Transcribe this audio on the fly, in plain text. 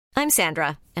I'm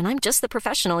Sandra, and I'm just the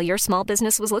professional your small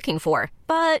business was looking for.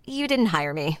 But you didn't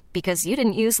hire me because you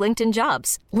didn't use LinkedIn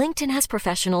Jobs. LinkedIn has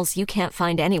professionals you can't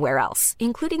find anywhere else,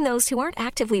 including those who aren't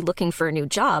actively looking for a new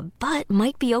job, but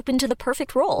might be open to the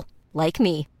perfect role, like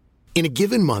me. In a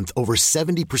given month, over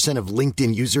 70% of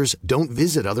LinkedIn users don't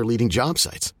visit other leading job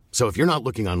sites. So if you're not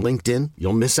looking on LinkedIn,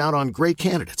 you'll miss out on great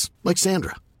candidates like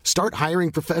Sandra. Start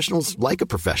hiring professionals like a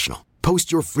professional.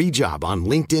 Post your free job on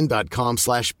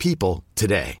linkedin.com/people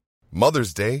today.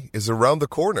 Mother's Day is around the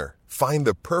corner. Find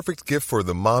the perfect gift for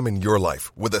the mom in your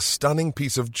life with a stunning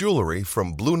piece of jewelry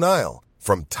from Blue Nile.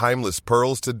 From timeless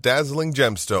pearls to dazzling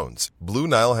gemstones, Blue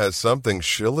Nile has something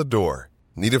she'll adore.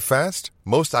 Need it fast?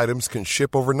 Most items can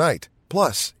ship overnight.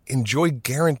 Plus, enjoy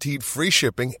guaranteed free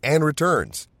shipping and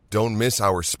returns. Don't miss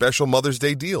our special Mother's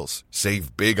Day deals.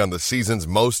 Save big on the season's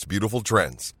most beautiful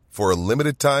trends. For a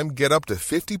limited time, get up to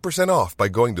 50% off by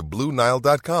going to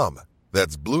BlueNile.com.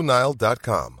 That's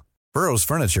BlueNile.com. Burrow's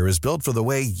furniture is built for the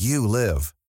way you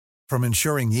live. From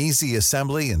ensuring easy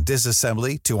assembly and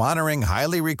disassembly to honoring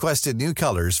highly requested new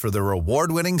colors for their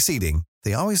award-winning seating,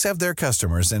 they always have their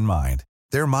customers in mind.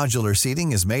 Their modular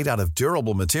seating is made out of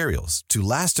durable materials to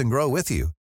last and grow with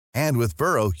you. And with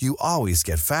Burrow, you always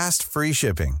get fast, free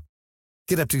shipping.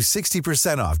 Get up to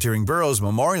 60% off during Burrow's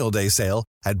Memorial Day sale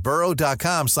at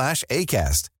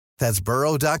burrow.com/ACAST. That's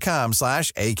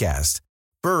burrow.com/ACAST.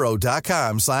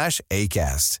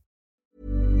 burrow.com/ACAST.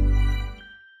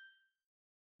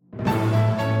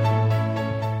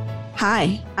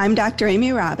 Hi, I'm Dr.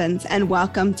 Amy Robbins, and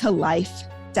welcome to Life,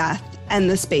 Death, and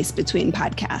the Space Between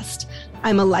podcast.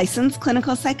 I'm a licensed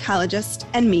clinical psychologist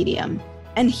and medium,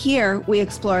 and here we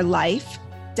explore life,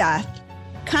 death,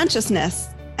 consciousness,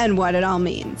 and what it all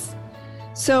means.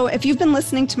 So if you've been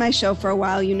listening to my show for a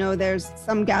while, you know there's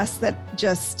some guests that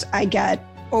I get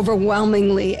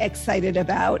overwhelmingly excited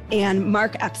about, and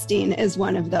Mark Epstein is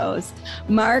one of those.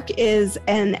 Mark is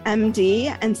an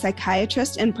MD and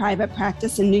psychiatrist in private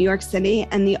practice in New York City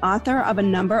and the author of a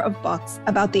number of books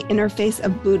about the interface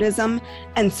of Buddhism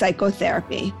and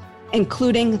psychotherapy,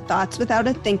 including Thoughts Without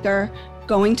a Thinker,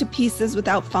 Going to Pieces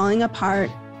Without Falling Apart,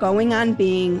 Going on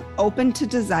Being, Open to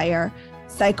Desire,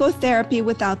 Psychotherapy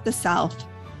Without the Self,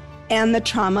 and the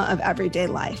Trauma of Everyday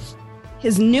Life.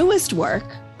 His newest work,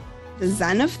 The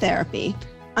Zen of Therapy,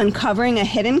 Uncovering a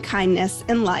Hidden Kindness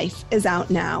in Life, is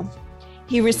out now.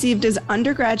 He received his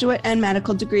undergraduate and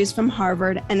medical degrees from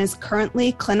Harvard and is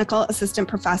currently clinical assistant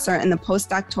professor in the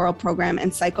post-doctoral program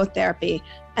in psychotherapy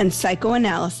and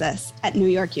psychoanalysis at New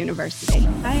York University.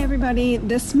 Hi, everybody.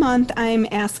 This month, I'm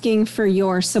asking for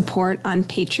your support on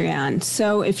Patreon.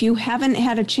 So if you haven't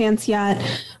had a chance yet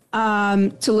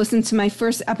to listen to my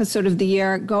first episode of the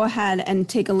year, go ahead and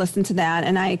take a listen to that.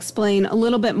 And I explain a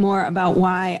little bit more about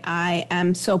why I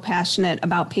am so passionate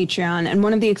about Patreon. And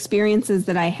one of the experiences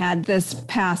that I had this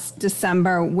past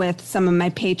December with some of my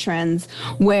patrons,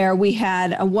 where we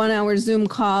had a 1-hour Zoom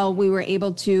call, we were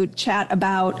able to chat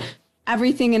about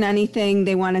everything and anything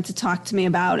they wanted to talk to me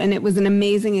about. And it was an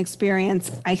amazing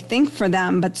experience, I think, for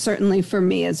them, but certainly for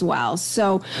me as well.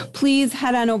 So please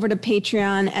head on over to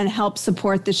Patreon and help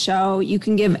support the show. You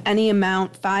can give any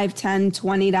amount, $5, $10,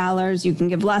 $20. You can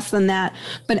give less than that,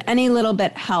 but any little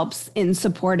bit helps in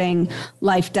supporting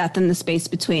life, death, and the space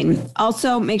between.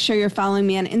 Also, make sure you're following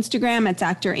me on Instagram at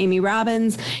Dr. Amy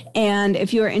Robbins. And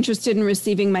if you are interested in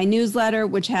receiving my newsletter,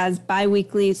 which has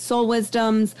bi-weekly soul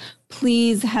wisdoms,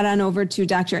 please head on over to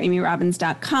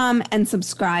dramyrobbins.com and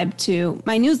subscribe to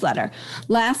my newsletter.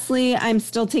 Lastly, I'm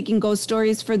still taking ghost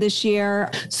stories for this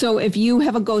year. So if you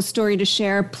have a ghost story to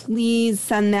share, please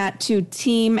send that to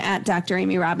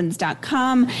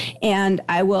team@dramyrobbins.com, and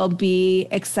I will be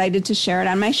excited to share it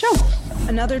on my show.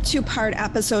 Another 2-part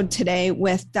episode today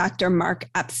with Dr. Mark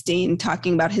Epstein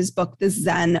talking about his book, The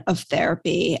Zen of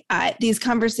Therapy. These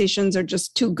conversations are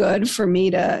just too good for me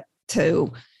to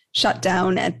shut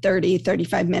down at 30,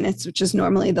 35 minutes, which is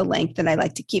normally the length that I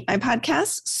like to keep my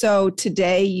podcast. So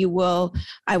today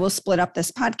I will split up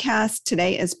this podcast.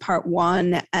 Today is part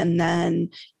 1, and then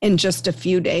in just a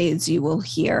few days, you will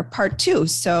hear part 2.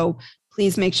 So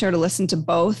please make sure to listen to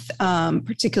both.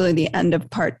 Particularly the end of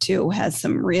part 2 has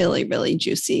some really, really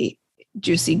juicy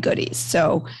goodies.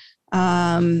 So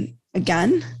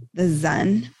again, the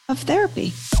Zen of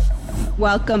Therapy.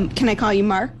 Welcome. Can I call you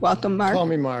Mark? Welcome, Mark. Call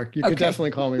me Mark. You could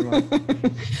definitely call me Mark.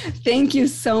 Thank you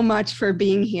so much for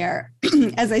being here.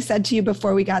 As I said to you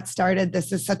before we got started,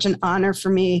 this is such an honor for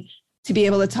me to be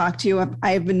able to talk to you.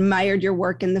 I've admired your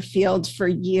work in the field for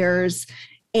years,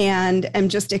 and I'm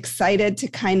just excited to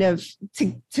kind of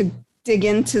to dig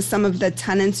into some of the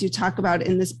tenets you talk about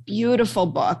in this beautiful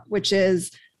book, which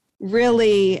is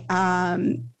really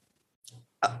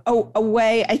a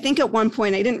way, I think at one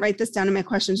point, I didn't write this down in my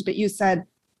questions, but you said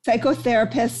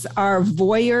psychotherapists are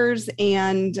voyeurs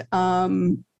and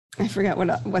I forget what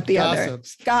the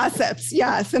Gossips. other gossips.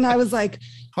 Yes. And I was like,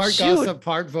 part shoot, gossip,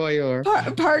 part voyeur.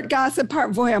 Part gossip,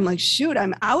 part voyeur. I'm like, shoot,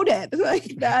 I'm outed.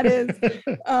 Like that is,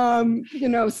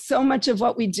 so much of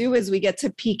what we do is we get to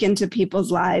peek into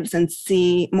people's lives and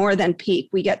see more than peek.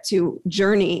 We get to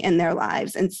journey in their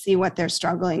lives and see what they're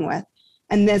struggling with.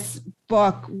 And this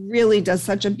book really does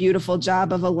such a beautiful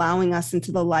job of allowing us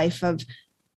into the life of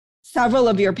several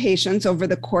of your patients over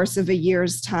the course of a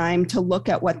year's time to look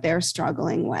at what they're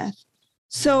struggling with.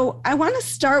 So I want to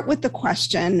start with the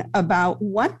question about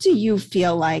what do you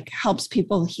feel like helps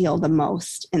people heal the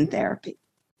most in therapy?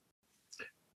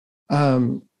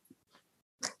 What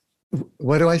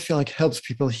do I feel like helps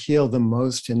people heal the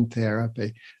most in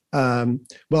therapy? Well,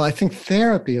 I think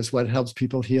therapy is what helps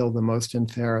people heal the most in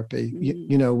therapy.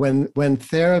 When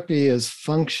therapy is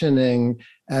functioning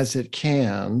as it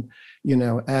can, I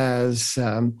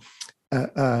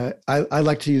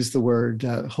like to use the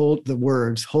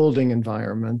words holding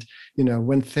environment.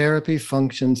 When therapy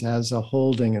functions as a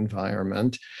holding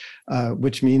environment,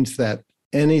 which means that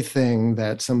anything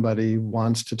that somebody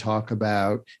wants to talk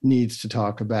about, needs to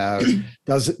talk about,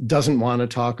 doesn't want to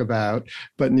talk about,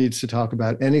 but needs to talk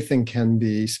about, anything can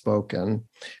be spoken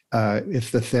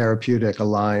if the therapeutic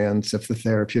alliance, if the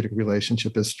therapeutic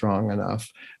relationship is strong enough.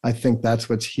 I think that's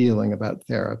what's healing about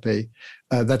therapy.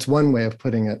 That's one way of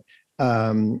putting it.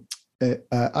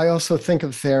 I also think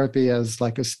of therapy as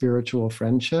like a spiritual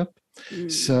friendship.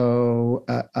 So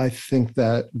I think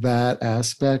that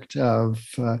aspect of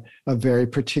a very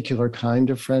particular kind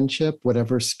of friendship,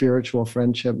 whatever spiritual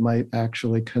friendship might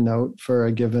actually connote for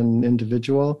a given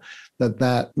individual,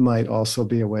 that might also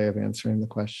be a way of answering the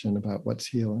question about what's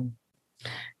healing.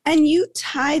 And you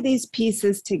tie these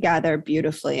pieces together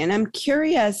beautifully. And I'm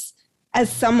curious, as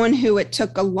someone who it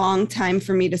took a long time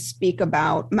for me to speak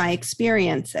about my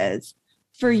experiences,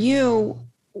 for you,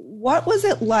 what was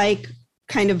it like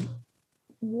kind of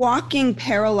walking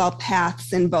parallel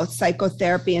paths in both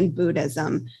psychotherapy and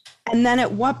Buddhism? And then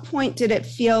at what point did it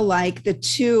feel like the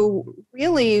two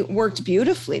really worked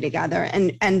beautifully together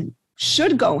and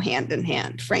should go hand in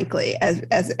hand, frankly,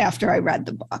 as after I read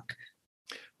the book?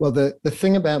 Well, the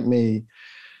thing about me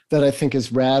that I think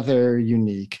is rather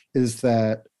unique is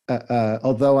that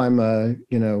although I'm a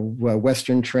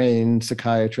Western trained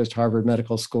psychiatrist, Harvard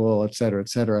Medical School, et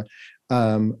cetera,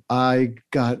 I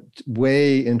got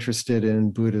way interested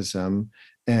in Buddhism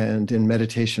and in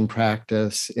meditation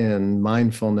practice, in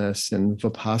mindfulness and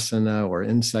vipassana or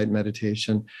insight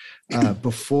meditation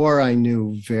before I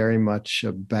knew very much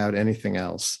about anything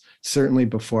else. Certainly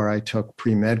before I took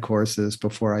pre-med courses,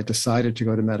 before I decided to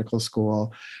go to medical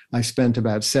school, I spent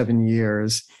about 7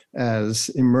 years as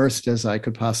immersed as I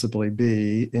could possibly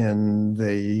be in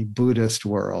the Buddhist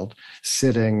world,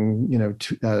 sitting,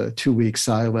 2-week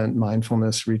silent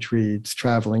mindfulness retreats,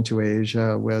 traveling to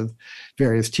Asia with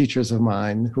various teachers of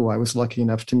mine who I was lucky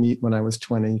enough to meet when I was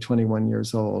 20, 21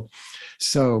 years old.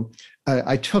 So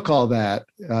I took all that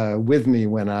with me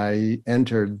when I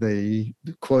entered the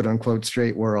quote unquote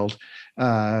straight world,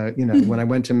 when I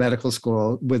went to medical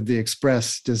school with the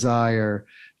express desire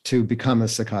to become a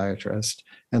psychiatrist.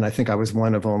 And I think I was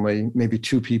one of only maybe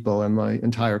 2 people in my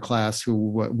entire class who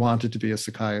wanted to be a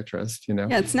psychiatrist. Yeah,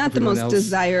 it's not the most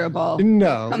desirable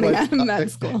coming out of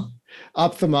med school.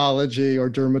 Ophthalmology or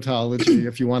dermatology,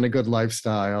 if you want a good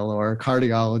lifestyle, or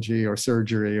cardiology or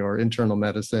surgery or internal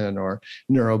medicine or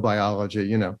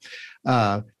neurobiology,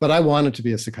 but I wanted to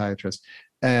be a psychiatrist.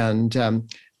 But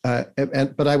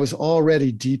I was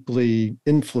already deeply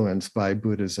influenced by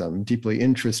Buddhism, deeply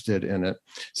interested in it.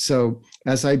 So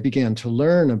as I began to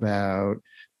learn about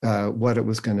what it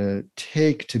was going to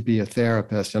take to be a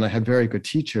therapist, and I had very good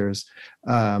teachers,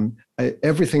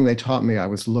 everything they taught me I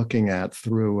was looking at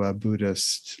through a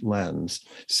Buddhist lens.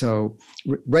 So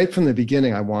right from the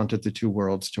beginning, I wanted the two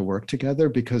worlds to work together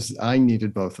because I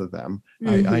needed both of them.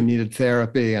 Mm-hmm. I needed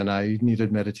therapy and I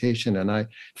needed meditation, and I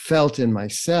felt in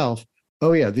myself,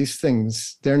 oh yeah, these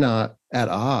things, they're not at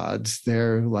odds.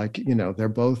 They're like, they're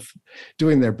both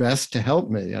doing their best to help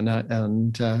me, and I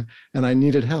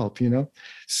needed help,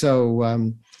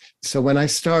 So when I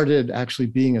started actually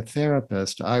being a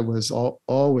therapist, I was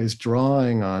always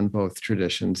drawing on both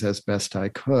traditions as best I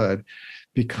could,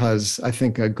 because I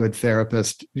think a good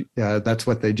therapist, that's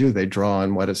what they do. They draw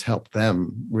on what has helped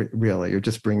them, really. You're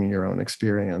just bringing your own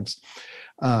experience.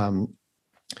 And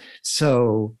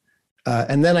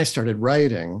then I started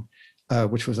writing,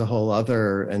 which was a whole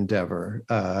other endeavor,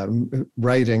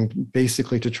 writing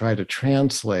basically to try to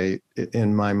translate,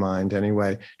 in my mind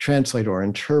anyway, translate or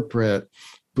interpret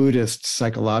Buddhist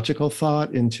psychological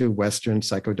thought into Western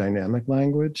psychodynamic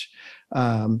language.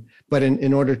 But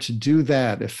in order to do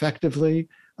that effectively,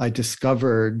 I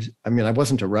discovered, I mean, I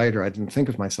wasn't a writer. I didn't think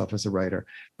of myself as a writer,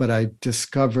 but I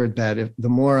discovered that the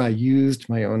more I used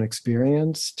my own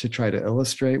experience to try to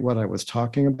illustrate what I was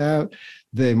talking about,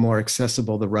 the more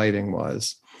accessible the writing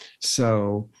was.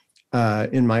 So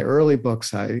in my early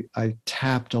books, I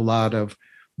tapped a lot of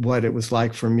what it was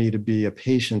like for me to be a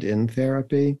patient in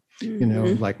therapy. You know,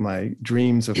 like my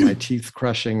dreams of my teeth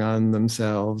crushing on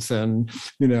themselves and,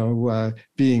 you know,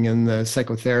 being in the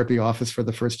psychotherapy office for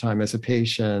the first time as a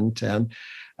patient. And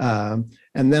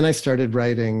then I started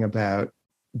writing about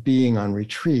being on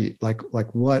retreat, like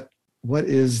what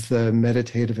is the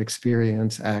meditative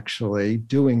experience actually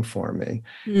doing for me?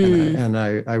 And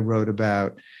I wrote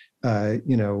about,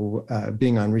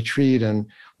 being on retreat and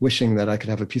wishing that I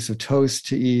could have a piece of toast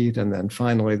to eat. And then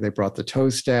finally they brought the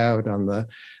toast out on the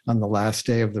last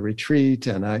day of the retreat.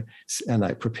 And I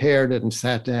prepared it and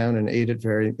sat down and ate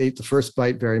the first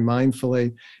bite very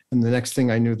mindfully. And the next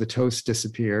thing I knew, the toast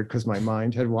disappeared because my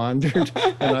mind had wandered.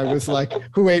 And I was like,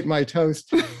 who ate my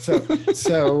toast? So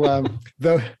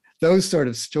those sort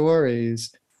of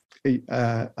stories,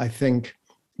 I think,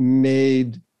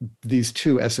 made these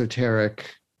two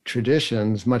esoteric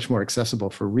traditions much more accessible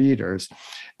for readers,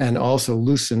 and also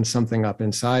loosened something up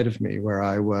inside of me where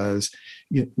I was,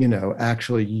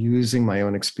 actually using my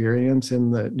own experience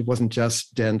it wasn't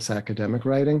just dense academic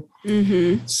writing.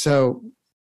 So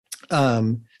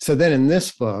then in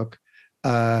this book,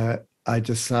 I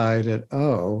decided,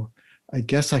 I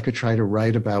guess I could try to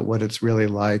write about what it's really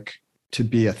like to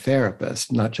be a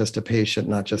therapist, not just a patient,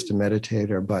 not just a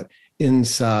meditator, but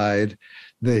inside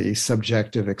the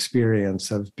subjective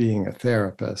experience of being a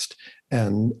therapist.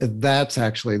 And that's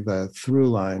actually the through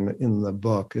line in the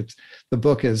book. The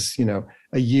book is,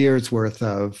 a year's worth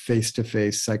of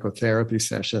face-to-face psychotherapy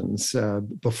sessions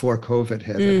before COVID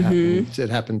hit. It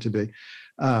happened to be.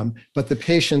 But the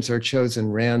patients are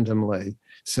chosen randomly.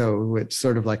 So it's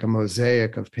sort of like a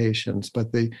mosaic of patients.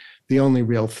 But the only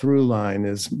real through line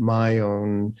is my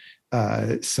own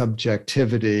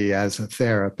subjectivity as a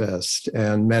therapist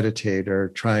and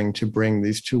meditator, trying to bring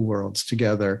these two worlds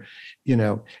together,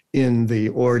 in the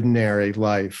ordinary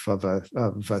life of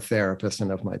a therapist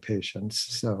and of my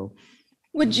patients. So,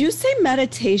 would you say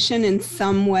meditation in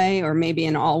some way, or maybe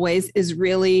in all ways, is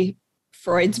really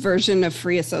Freud's version of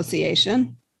free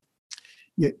association?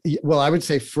 Yeah, well, I would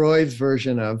say Freud's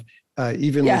version of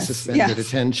evenly suspended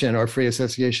attention or free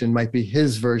association might be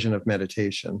his version of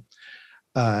meditation.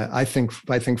 I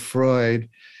think Freud,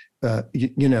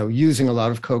 using a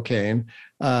lot of cocaine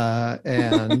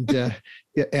and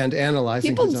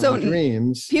analyzing his own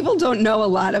dreams. People don't know a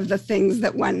lot of the things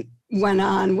that went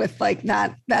on with like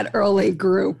that early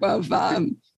group of.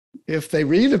 If they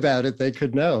read about it, they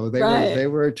could know. They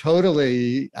were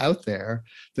totally out there.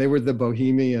 They were the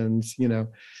bohemians, and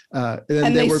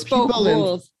there were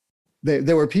people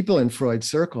there were people in Freud's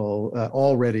circle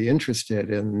already interested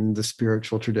in the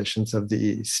spiritual traditions of the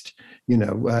East,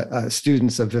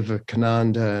 students of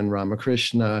Vivekananda and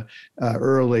Ramakrishna,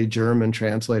 early German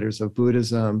translators of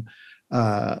Buddhism.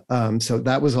 So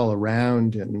that was all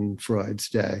around in Freud's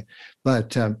day.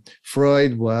 But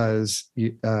Freud was,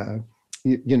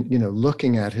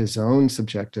 looking at his own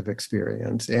subjective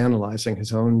experience, analyzing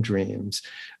his own dreams,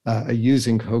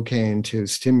 using cocaine to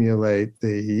stimulate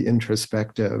the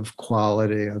introspective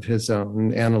quality of his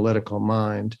own analytical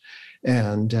mind.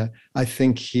 And I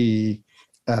think he,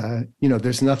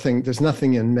 there's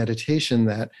nothing in meditation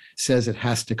that says it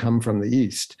has to come from the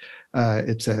East.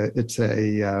 It's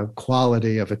a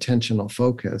quality of attentional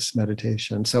focus,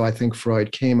 meditation. So I think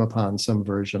Freud came upon some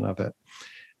version of it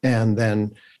and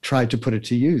then tried to put it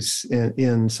to use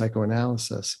in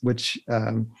psychoanalysis, which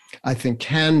I think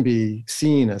can be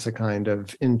seen as a kind of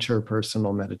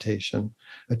interpersonal meditation,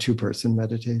 a two-person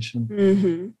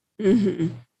meditation.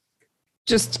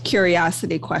 Just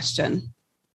curiosity question.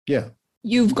 Yeah.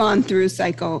 You've gone through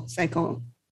psychoanalysis?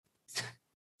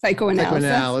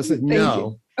 Psychoanalysis?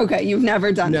 No. Okay, you've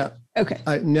never done it. Okay.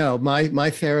 No, my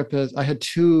therapist, I had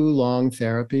 2 long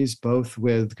therapies, both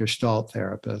with Gestalt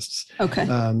therapists. Okay.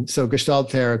 So Gestalt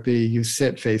therapy, you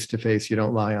sit face to face, you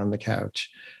don't lie on the couch.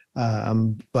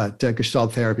 But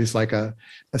Gestalt therapy is like a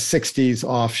 60s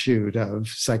offshoot of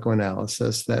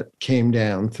psychoanalysis that came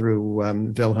down through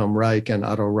Wilhelm Reich and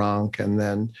Otto Rank, and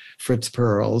then Fritz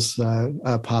Perls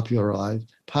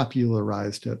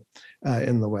popularized it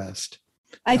in the West.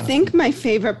 I think my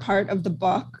favorite part of the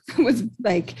book was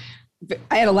like,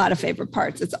 I had a lot of favorite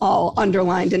parts. It's all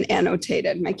underlined and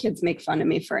annotated. My kids make fun of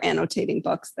me for annotating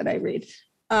books that I read.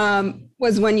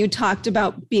 was when you talked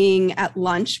about being at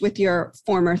lunch with your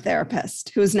former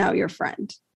therapist, who's now your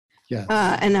friend. Yeah.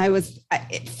 And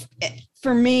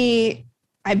for me,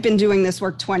 I've been doing this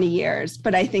work 20 years,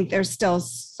 but I think there's still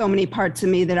so many parts of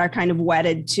me that are kind of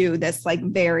wedded to this like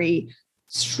very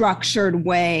structured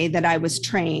way that I was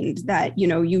trained, that, you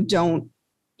know, you don't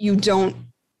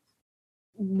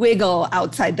wiggle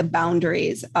outside the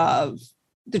boundaries of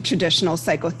the traditional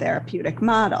psychotherapeutic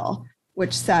model,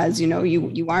 which says, you know,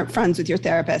 you aren't friends with your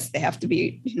therapist. They have to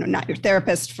be, you know, not your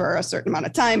therapist for a certain amount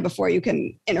of time before you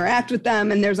can interact with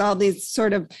them. And there's all these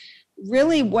sort of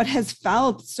really what has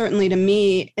felt, certainly to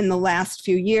me in the last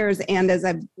few years, and as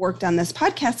I've worked on this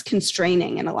podcast,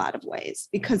 constraining in a lot of ways,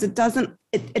 because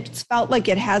it's felt like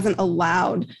it hasn't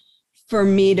allowed for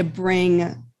me to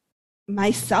bring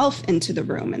myself into the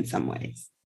room in some ways.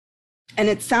 And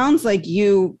it sounds like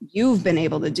you've been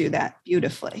able to do that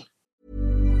beautifully.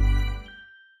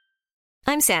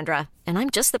 I'm Sandra, and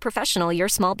I'm just the professional your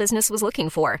small business was looking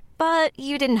for. But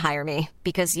you didn't hire me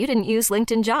because you didn't use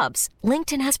LinkedIn Jobs.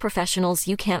 LinkedIn has professionals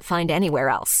you can't find anywhere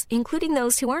else, including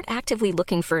those who aren't actively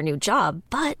looking for a new job,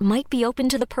 but might be open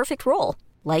to the perfect role,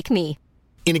 like me.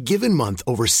 In a given month,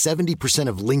 over 70%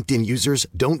 of LinkedIn users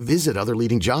don't visit other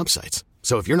leading job sites.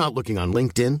 So if you're not looking on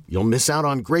LinkedIn, you'll miss out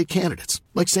on great candidates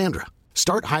like Sandra.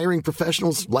 Start hiring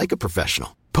professionals like a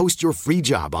professional. Post your free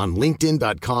job on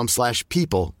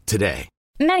linkedin.com/people today.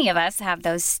 Many of us have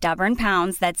those stubborn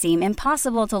pounds that seem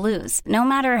impossible to lose, no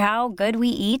matter how good we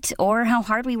eat or how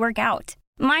hard we work out.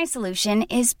 My solution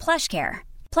is PlushCare.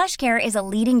 PlushCare is a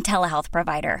leading telehealth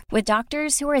provider with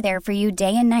doctors who are there for you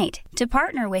day and night to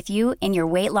partner with you in your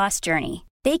weight loss journey.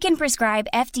 They can prescribe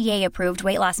FDA-approved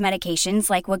weight loss medications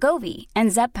like Wegovy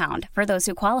and Zepbound for those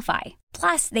who qualify.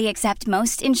 Plus, they accept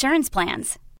most insurance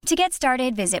plans. To get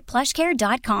started, visit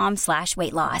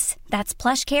plushcare.com/weightloss. That's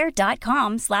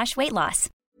plushcare.com/weightloss.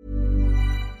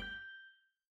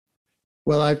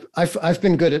 Well, I've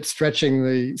been good at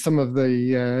stretching some of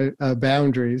the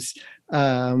boundaries,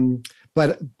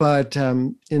 but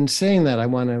in saying that, I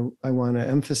want to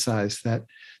emphasize that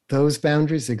those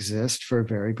boundaries exist for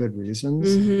very good reasons.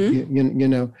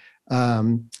 Mm-hmm.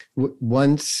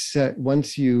 Once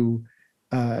you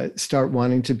start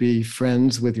wanting to be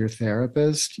friends with your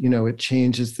therapist, it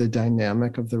changes the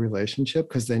dynamic of the relationship,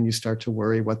 because then you start to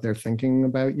worry what they're thinking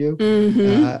about you.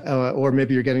 Mm-hmm. Or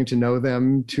maybe you're getting to know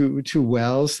them too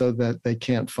well so that they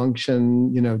can't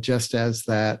function, just as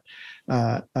that,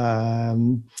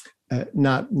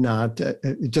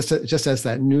 just as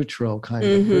that neutral kind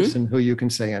of person who you can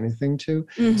say anything to.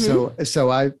 Mm-hmm.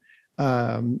 So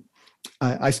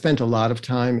I spent a lot of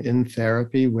time in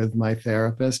therapy with my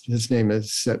therapist. His name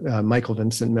is Michael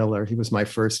Vincent Miller. He was my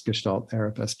first Gestalt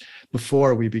therapist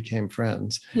before we became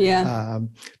friends. Yeah.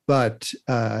 But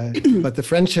the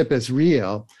friendship is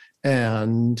real.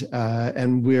 And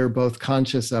we're both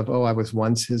conscious of, I was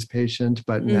once his patient,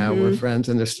 but now we're friends.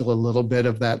 And there's still a little bit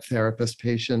of that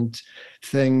therapist-patient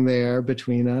thing there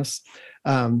between us.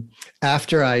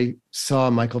 After I saw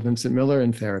Michael Vincent Miller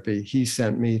in therapy, he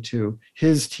sent me to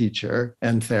his teacher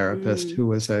and therapist, who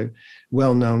was a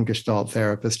well-known Gestalt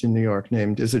therapist in New York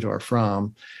named Isidore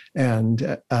Fromm.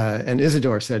 And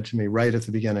Isidore said to me right at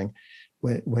the beginning,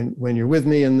 when you're with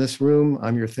me in this room,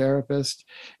 I'm your therapist.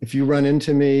 If you run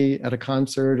into me at a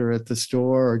concert or at the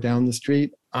store or down the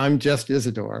street, I'm just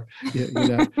Isidore.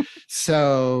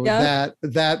 So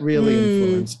that really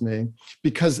influenced me,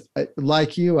 because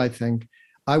like you, I think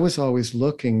I was always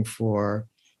looking for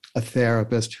a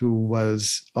therapist who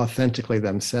was authentically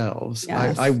themselves.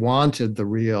 Yes. I wanted the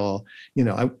real,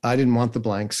 I didn't want the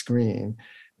blank screen.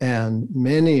 And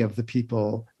many of the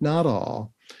people, not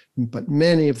all, but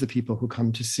many of the people who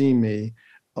come to see me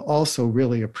also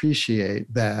really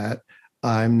appreciate that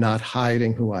I'm not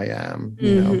hiding who I am.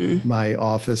 My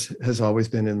office has always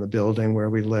been in the building where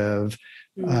we live.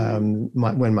 When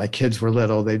my kids were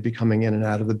little, they'd be coming in and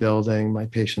out of the building. My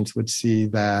patients would see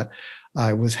that.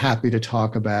 I was happy to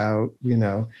talk about,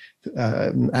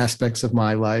 aspects of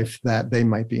my life that they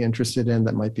might be interested in,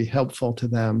 that might be helpful to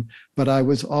them. But I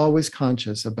was always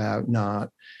conscious about not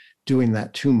doing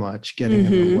that too much, getting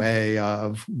in the way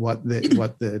of what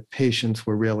the patients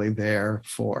were really there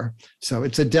for. So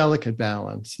it's a delicate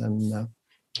balance, and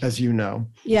as you know.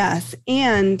 Yes,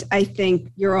 and I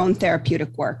think your own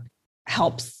therapeutic work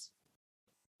helps.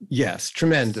 Yes,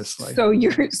 tremendously. So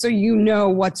you know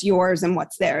what's yours and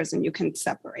what's theirs, and you can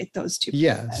separate those two.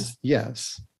 Yes,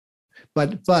 yes.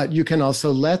 But you can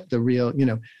also let the real,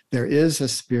 there is a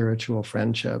spiritual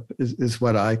friendship, is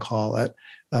what I call it.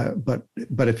 But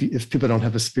if people don't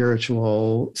have a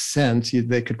spiritual sense,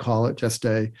 they could call it just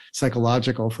a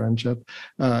psychological friendship.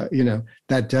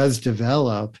 That does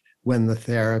develop when the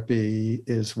therapy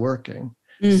is working.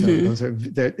 Mm-hmm. So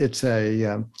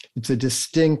it's a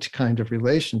distinct kind of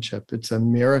relationship. It's a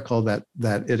miracle that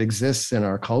it exists in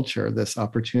our culture, this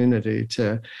opportunity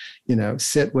to,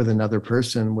 sit with another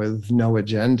person with no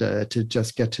agenda, to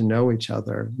just get to know each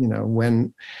other.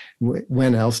 When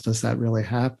else does that really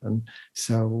happen?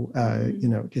 So,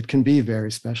 it can be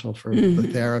very special for the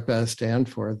therapist and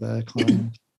for the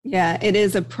client. Yeah, it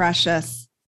is a precious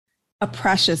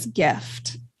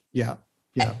gift. Yeah.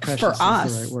 Yeah, for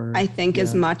us, the right I think,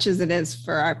 as much as it is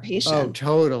for our patients. Oh,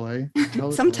 totally.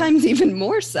 Sometimes even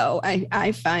more so.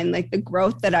 I find like the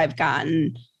growth that I've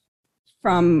gotten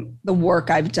from the work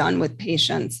I've done with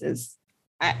patients is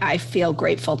I feel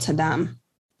grateful to them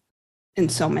in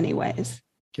so many ways.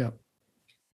 Yeah.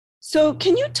 So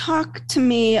can you talk to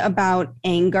me about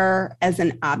anger as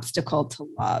an obstacle to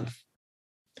love?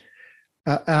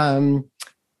 I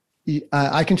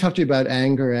can talk to you about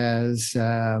anger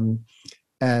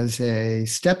as a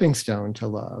stepping stone to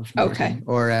love, maybe, okay,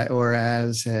 or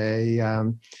as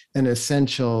an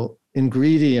essential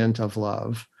ingredient of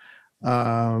love,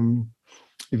 a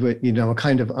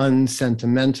kind of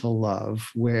unsentimental love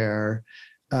where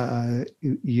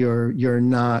you're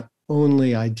not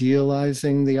only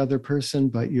idealizing the other person,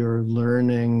 but you're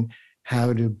learning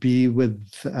how to be with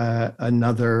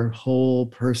another whole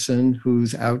person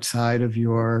who's outside of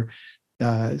your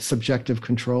subjective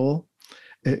control.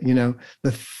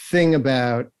 The thing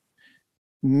about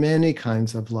many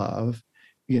kinds of love,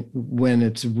 when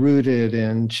it's rooted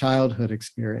in childhood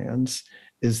experience,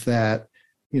 is that,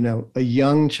 a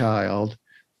young child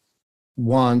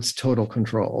wants total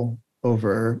control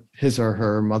over his or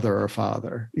her mother or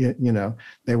father.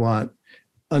 They want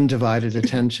undivided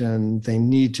attention. They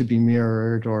need to be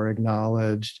mirrored or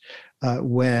acknowledged.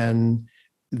 When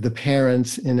the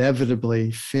parents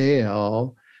inevitably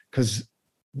fail, because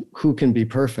who can be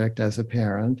perfect as a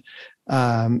parent,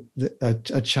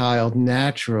 a child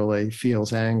naturally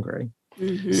feels angry.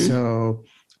 Mm-hmm. So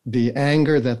the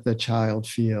anger that the child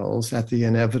feels at the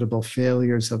inevitable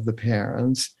failures of the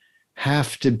parents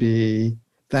has to be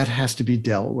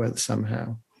dealt with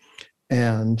somehow.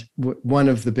 And one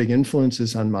of the big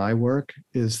influences on my work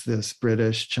is this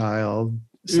British child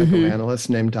psychoanalyst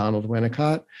named Donald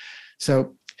Winnicott.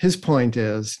 So his point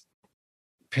is,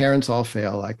 parents all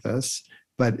fail like this.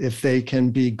 But if they can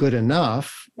be good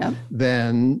enough,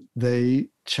 then the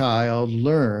child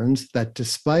learns that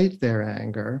despite their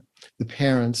anger, the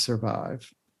parents survive.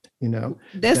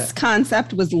 This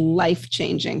concept was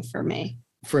life-changing for me.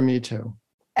 For me too.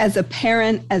 As a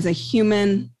parent, as a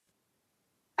human,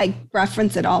 I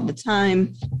reference it all the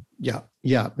time. Yeah.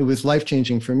 It was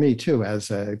life-changing for me too,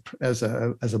 as a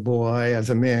boy,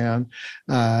 as a man,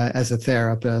 as a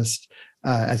therapist,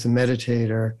 as a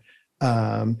meditator.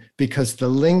 Because the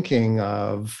linking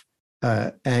of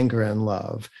anger and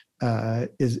love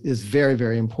is very,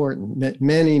 very important.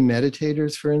 Many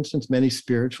meditators, for instance, many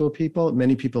spiritual people,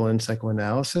 many people in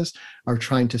psychoanalysis are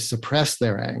trying to suppress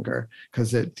their anger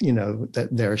because that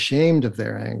they're ashamed of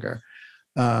their anger.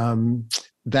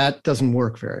 That doesn't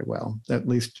work very well, at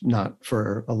least not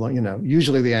for a long,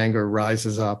 usually the anger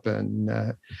rises up.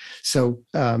 And so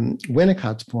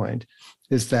Winnicott's point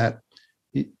is that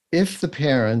if the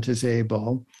parent is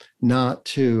able not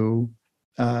to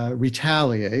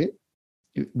retaliate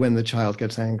when the child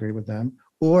gets angry with them,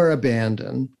 or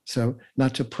abandon, so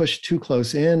not to push too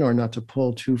close in or not to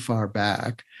pull too far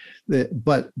back,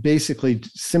 but basically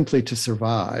simply to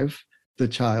survive the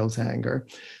child's anger,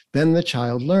 then the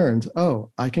child learns,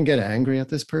 oh, I can get angry at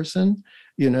this person,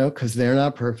 because they're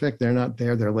not perfect. They're not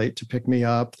there. They're late to pick me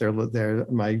up.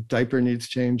 My diaper needs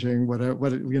changing. Whatever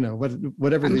I'm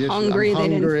the hungry, issue. They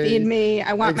didn't feed me.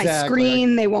 I want my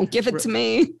screen. They won't give it to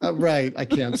me. Right. I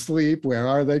can't sleep. Where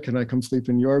are they? Can I come sleep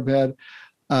in your bed?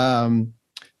 When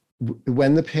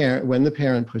the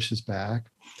parent pushes back,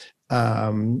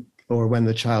 or when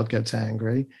the child gets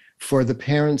angry, for the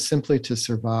parent simply to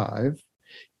survive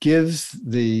gives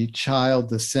the child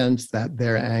the sense that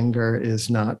their anger is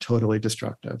not totally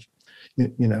destructive.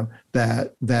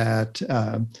 That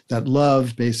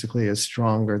love basically is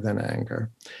stronger than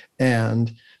anger.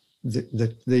 And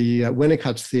the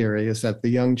Winnicott's theory is that the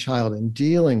young child, in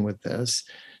dealing with this,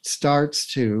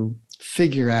 starts to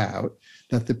figure out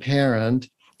that the parent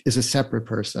is a separate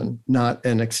person, not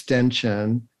an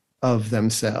extension of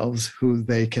themselves who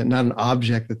they can, not an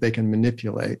object that they can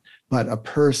manipulate, but a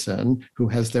person who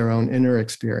has their own inner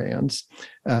experience,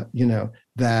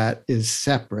 that is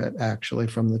separate actually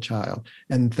from the child.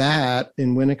 And that,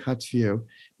 in Winnicott's view,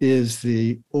 is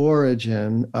the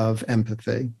origin of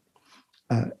empathy.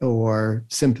 Or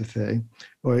sympathy,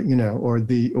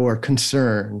 or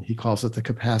concern. He calls it the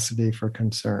capacity for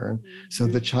concern. Mm-hmm. So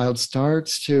the child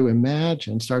starts to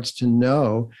imagine, starts to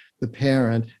know the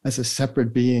parent as a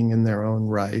separate being in their own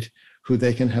right, who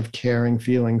they can have caring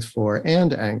feelings for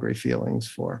and angry feelings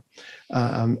for.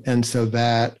 And so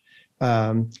that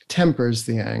tempers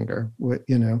the anger,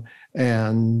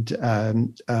 and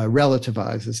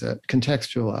relativizes it,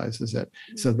 contextualizes it,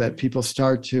 so that people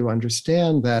start to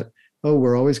understand that, oh,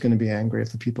 we're always going to be angry at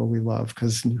the people we love,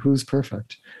 because who's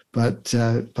perfect? But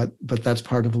that's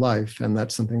part of life, and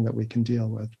that's something that we can deal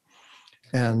with.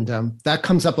 And that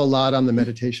comes up a lot on the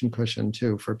meditation cushion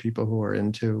too, for people who are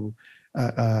into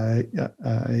a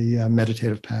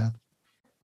meditative path.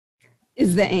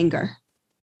 Is the anger,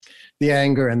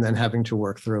 and then having to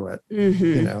work through it.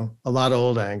 Mm-hmm. A lot of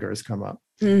old angers come up.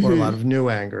 Mm-hmm. Or a lot of new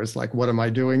angers, like, what am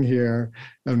I doing here?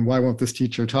 And why won't this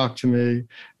teacher talk to me?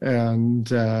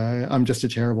 And I'm just a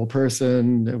terrible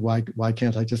person. Why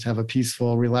can't I just have a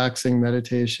peaceful, relaxing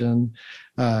meditation?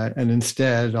 And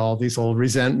instead, all these old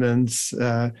resentments,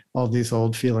 all these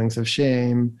old feelings of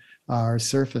shame are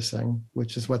surfacing,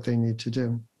 which is what they need to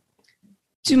do.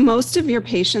 Do most of your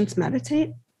patients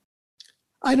meditate?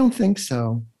 I don't think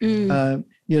so.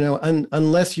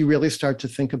 Unless you really start to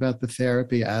think about the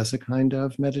therapy as a kind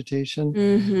of meditation,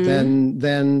 mm-hmm.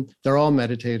 then they're all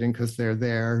meditating because they're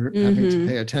there mm-hmm. having to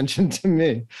pay attention to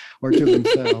me or to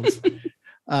themselves.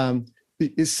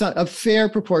 A fair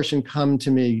proportion come to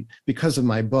me because of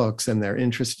my books, and they're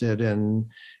interested in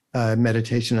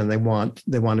meditation, and they want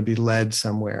to be led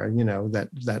somewhere,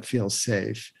 that feels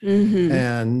safe. Mm-hmm.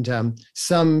 And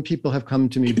some people have come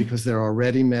to me because they're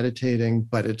already meditating,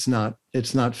 but it's not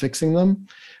fixing them.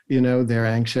 They're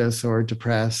anxious or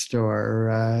depressed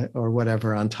or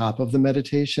whatever on top of the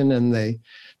meditation, and they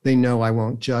know I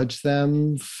won't judge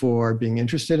them for being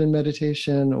interested in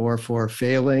meditation or for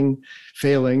failing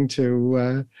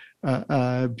to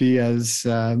be as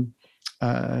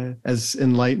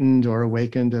enlightened or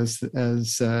awakened as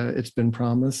it's been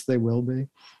promised they will be.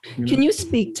 Can you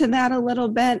speak to that a little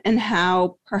bit, and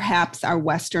how perhaps our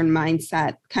Western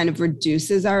mindset kind of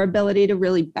reduces our ability to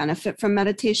really benefit from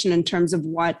meditation in terms of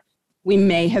what we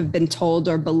may have been told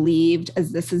or believed,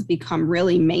 as this has become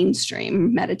really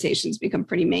mainstream? Meditation's become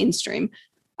pretty mainstream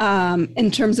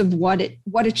in terms of what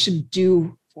it should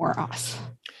do for us.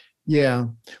 Yeah.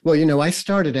 Well, I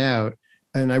started out,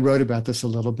 and I wrote about this a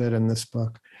little bit in this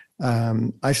book.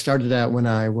 I started out when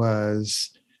I was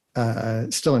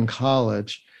still in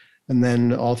college, and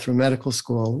then all through medical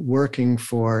school, working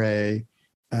for a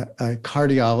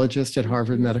cardiologist at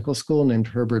Harvard Medical School named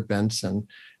Herbert Benson.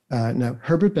 Now,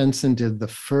 Herbert Benson did the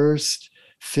first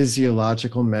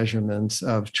physiological measurements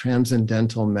of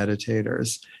transcendental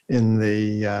meditators in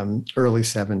the early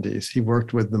 70s. He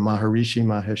worked with the Maharishi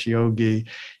Mahesh Yogi.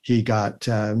 He got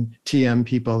TM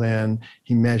people in.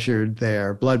 He measured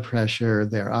their blood pressure,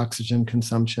 their oxygen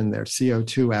consumption, their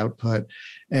CO2 output.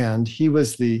 And he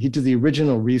did the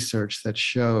original research that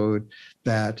showed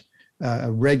that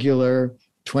a regular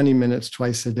 20 minutes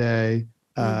twice a day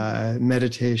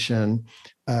meditation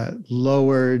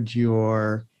lowered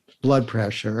your blood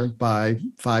pressure by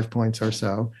 5 points or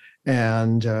so,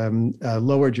 and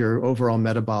lowered your overall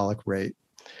metabolic rate.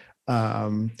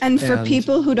 And for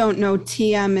people who don't know,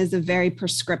 TM is a very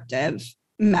prescriptive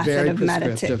method of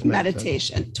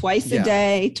meditation. Twice a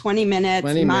day, 20 minutes,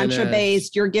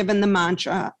 mantra-based. You're given the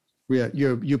mantra. Yeah,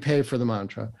 you pay for the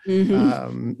mantra,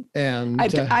 mm-hmm. And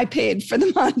I paid for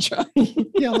the mantra.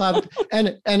 Yeah, a lot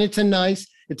and it's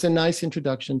a nice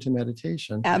introduction to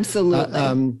meditation.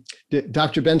 Absolutely.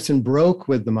 Dr. Benson broke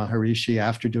with the Maharishi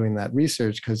after doing that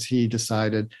research because he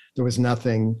decided there was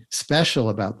nothing special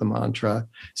about the mantra.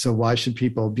 So why should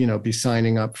people, be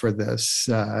signing up for this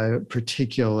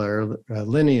particular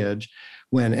lineage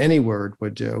when any word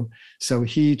would do? So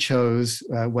he chose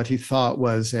what he thought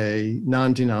was a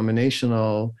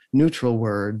non-denominational neutral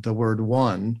word, the word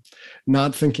one,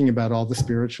 not thinking about all the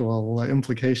spiritual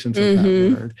implications of mm-hmm.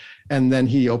 that word. And then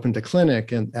he opened a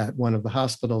clinic at one of the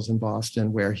hospitals in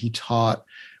Boston where he taught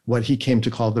what he came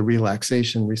to call the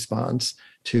relaxation response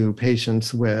to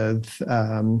patients with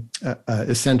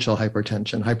essential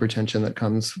hypertension that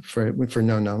comes for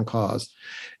no known cause.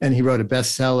 And he wrote a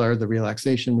bestseller, The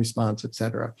Relaxation Response, et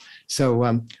cetera.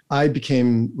 So I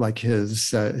became like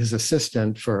his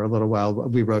assistant for a little while.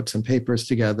 We wrote some papers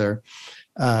together.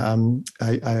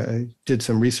 I did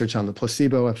some research on the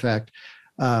placebo effect.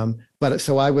 But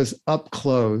so I was up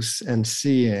close and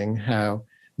seeing how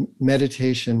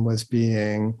meditation was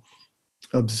being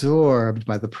absorbed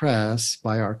by the press,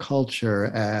 by our culture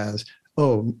as,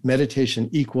 oh, meditation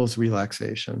equals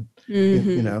relaxation,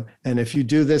 you know, and if you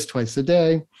do this twice a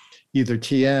day, either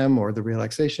TM or the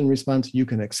relaxation response, you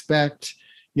can expect,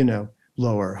 you know,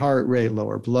 lower heart rate,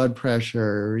 lower blood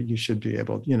pressure, you should be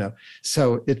able, you know,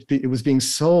 so it was being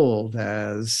sold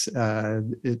as,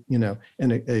 you know,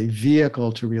 a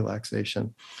vehicle to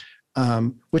relaxation.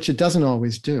 Which it doesn't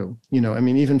always do. You know, I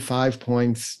mean, even 5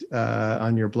 points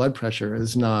on your blood pressure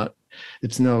is not,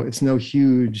 it's no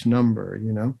huge number,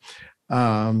 you know,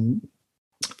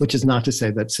 which is not to say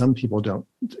that some people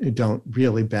don't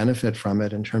really benefit from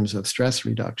it in terms of stress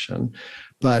reduction.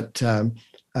 But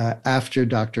after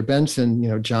Dr. Benson, you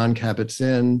know, John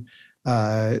Kabat-Zinn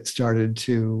started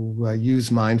to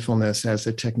use mindfulness as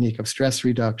a technique of stress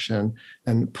reduction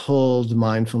and pulled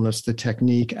mindfulness, the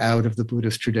technique, out of the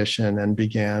Buddhist tradition and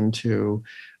began to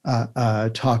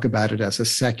talk about it as a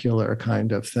secular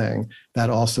kind of thing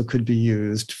that also could be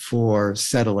used for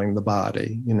settling the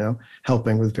body, you know,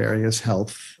 helping with various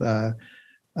health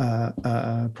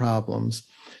problems.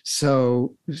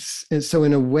 So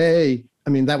in a way, I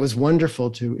mean, that was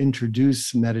wonderful to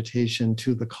introduce meditation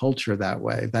to the culture that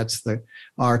way.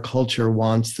 Our culture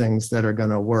wants things that are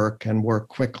going to work and work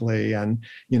quickly and,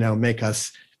 you know, make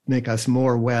us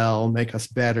more well, make us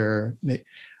better.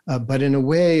 But in a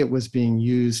way, it was being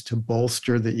used to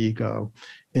bolster the ego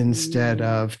instead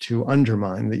of to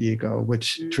undermine the ego,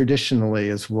 which traditionally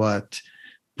is what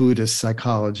Buddhist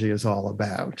psychology is all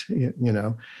about, you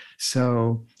know.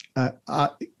 So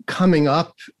coming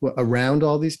up around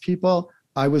all these people,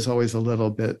 I was always a little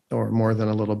bit, or more than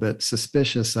a little bit,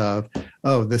 suspicious of,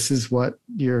 oh, this is what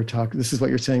you're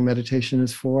saying meditation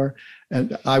is for.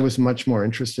 And I was much more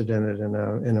interested in it in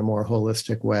a more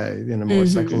holistic way, in a more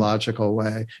psychological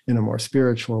way, in a more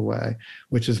spiritual way,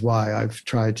 which is why I've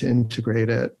tried to integrate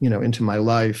it, you know, into my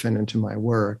life and into my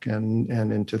work and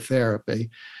into therapy,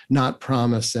 not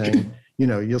promising, you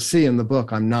know, you'll see in the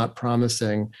book, I'm not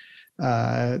promising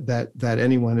that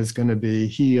anyone is going to be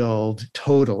healed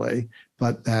totally,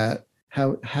 but that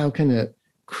how can it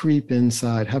creep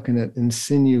inside? How can it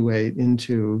insinuate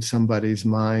into somebody's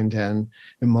mind and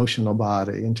emotional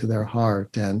body, into their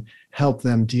heart, and help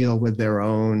them deal with their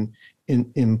own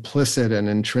implicit and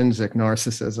intrinsic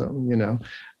narcissism? You know,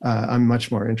 I'm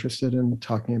much more interested in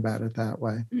talking about it that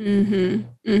way.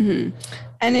 And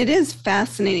it is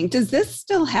fascinating. Does this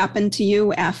still happen to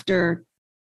you after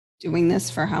doing this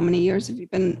for how many years have you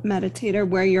been a meditator,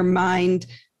 where your mind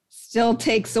still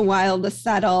takes a while to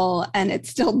settle and it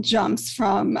still jumps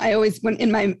from, I always, when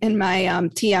in my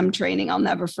TM training, I'll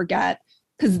never forget,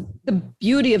 because the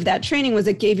beauty of that training was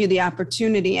it gave you the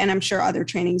opportunity, and I'm sure other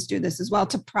trainings do this as well,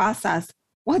 to process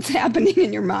what's happening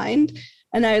in your mind.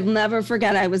 And I'll never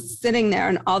forget, I was sitting there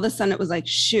and all of a sudden it was like,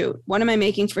 shoot, what am I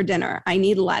making for dinner? I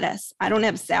need lettuce. I don't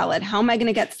have salad. How am I going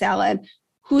to get salad?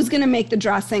 Who's going to make the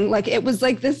dressing? Like, it was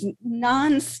like this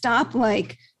nonstop,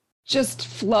 like, just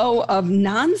flow of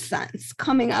nonsense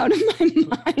coming out of my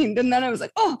mind. And then I was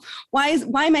like, oh, why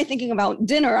am I thinking about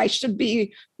dinner? I should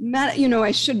be,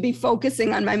 I should be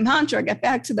focusing on my mantra, get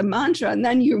back to the mantra. And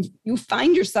then you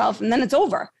find yourself, and then it's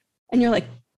over. And you're like,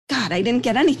 God, I didn't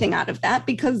get anything out of that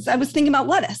because I was thinking about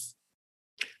lettuce.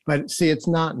 But see, it's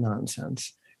not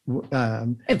nonsense.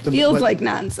 It feels like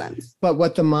nonsense. But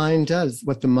what the mind does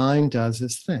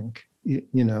is think,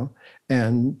 you know,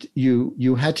 and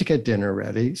you had to get dinner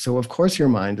ready. So of course your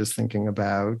mind is thinking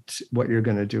about what you're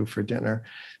going to do for dinner.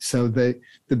 So the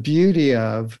beauty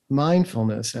of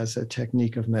mindfulness as a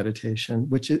technique of meditation,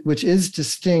 which is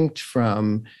distinct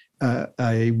from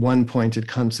a one-pointed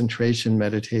concentration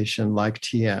meditation like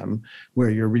TM, where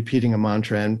you're repeating a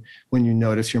mantra, and when you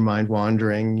notice your mind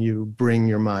wandering, you bring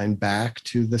your mind back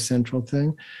to the central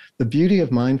thing. The beauty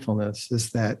of mindfulness is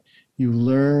that you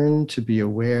learn to be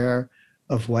aware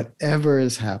of whatever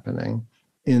is happening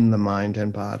in the mind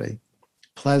and body,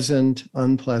 pleasant,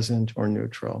 unpleasant, or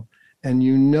neutral. And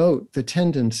you note the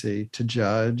tendency to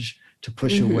judge, to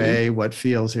push away what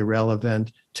feels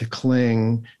irrelevant, to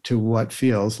cling to what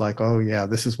feels like, oh yeah,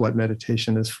 this is what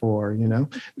meditation is for,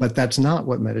 but that's not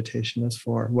what meditation is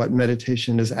for. What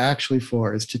meditation is actually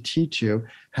for is to teach you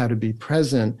how to be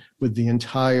present with the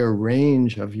entire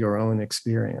range of your own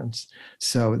experience.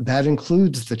 So that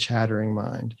includes the chattering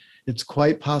mind. It's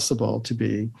quite possible to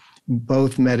be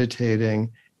both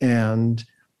meditating and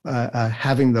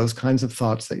having those kinds of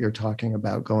thoughts that you're talking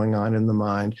about going on in the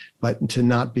mind, but to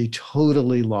not be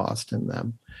totally lost in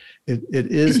them.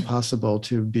 It is possible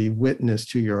to be witness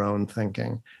to your own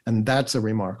thinking, and that's a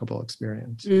remarkable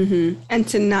experience. And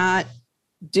to not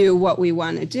do what we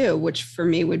want to do, which for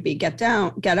me would be get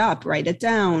up, write it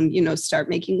down, start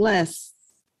making lists.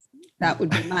 That would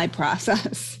be my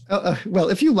process. Well,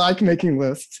 if you like making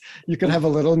lists, you could have a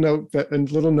little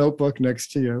notebook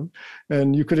next to you,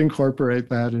 and you could incorporate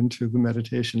that into the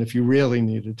meditation if you really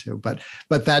needed to. But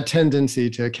that tendency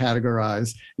to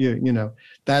categorize,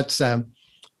 that's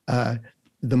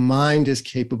the mind is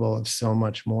capable of so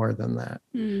much more than that.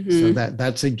 So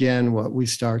that's again what we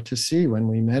start to see when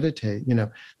we meditate.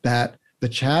 That the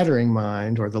chattering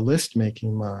mind or the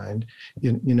list-making mind,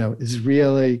 is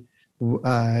really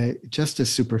just a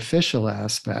superficial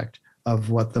aspect of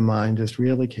what the mind is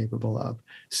really capable of.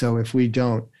 So if we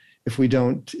don't,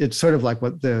 it's sort of like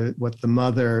what the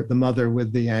mother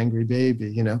with the angry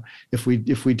baby, if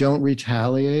we don't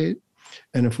retaliate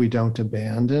and if we don't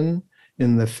abandon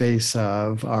in the face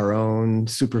of our own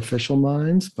superficial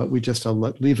minds, but we just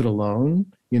leave it alone,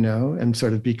 and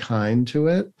sort of be kind to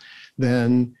it,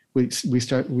 then we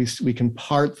can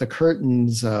part the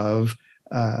curtains of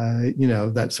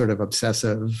that sort of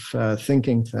obsessive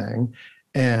thinking thing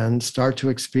and start to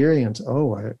experience,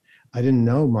 I didn't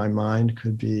know my mind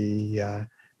could be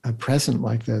present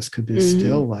like this, could be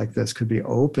still like this, could be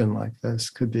open like this,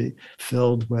 could be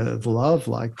filled with love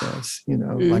like this,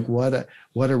 like what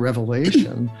a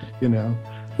revelation,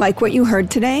 Like what you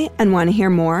heard today and want to hear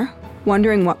more?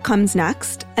 Wondering what comes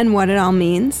next and what it all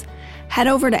means? Head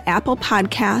over to Apple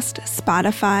Podcast,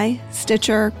 Spotify,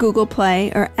 Stitcher, Google Play,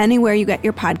 or anywhere you get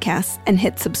your podcasts and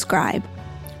hit subscribe.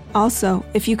 Also,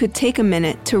 if you could take a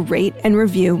minute to rate and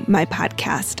review my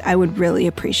podcast, I would really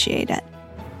appreciate it.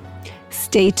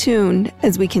 Stay tuned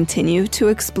as we continue to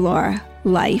explore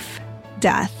life,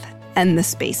 death, and the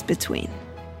space between.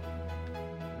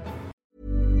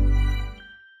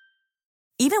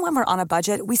 Even when we're on a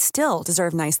budget, we still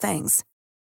deserve nice things.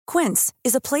 Quince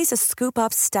is a place to scoop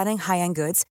up stunning high-end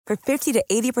goods for 50 to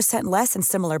 80% less than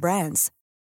similar brands.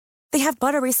 They have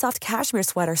buttery soft cashmere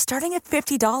sweaters starting at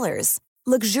 $50,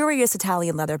 luxurious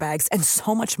Italian leather bags, and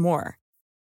so much more.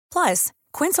 Plus,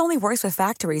 Quince only works with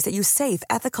factories that use safe,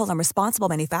 ethical, and responsible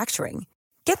manufacturing.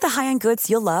 Get the high-end goods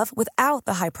you'll love without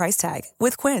the high price tag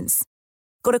with Quince.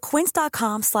 Go to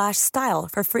quince.com/style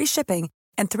for free shipping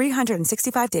and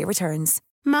 365-day returns.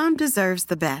 Mom deserves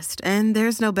the best, and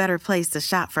there's no better place to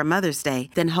shop for Mother's Day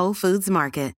than Whole Foods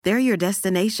Market. They're your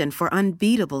destination for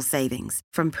unbeatable savings,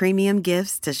 from premium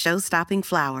gifts to show-stopping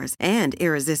flowers and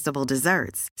irresistible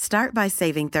desserts. Start by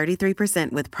saving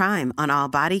 33% with Prime on all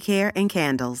body care and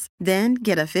candles. Then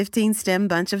get a 15-stem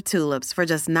bunch of tulips for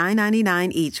just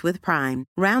 $9.99 each with Prime.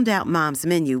 Round out Mom's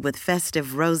menu with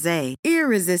festive rosé,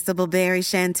 irresistible berry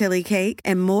chantilly cake,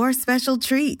 and more special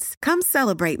treats. Come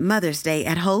celebrate Mother's Day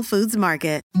at Whole Foods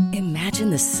Market. Imagine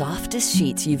the softest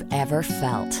sheets you've ever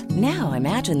felt. Now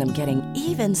imagine them getting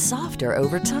even softer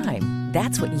over time.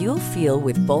 That's what you'll feel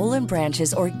with Boll &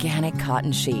 Branch's organic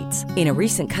cotton sheets. In a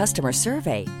recent customer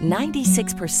survey,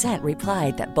 96%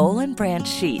 replied that Boll & Branch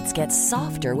sheets get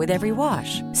softer with every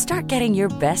wash. Start getting your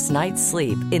best night's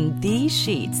sleep in these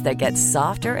sheets that get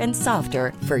softer and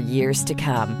softer for years to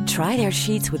come. Try their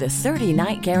sheets with a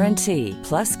 30-night guarantee.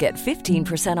 Plus, get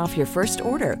 15% off your first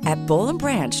order at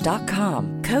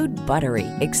bollandbranch.com. Code BUTTERY.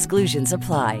 Exclusions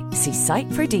apply. See site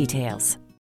for details.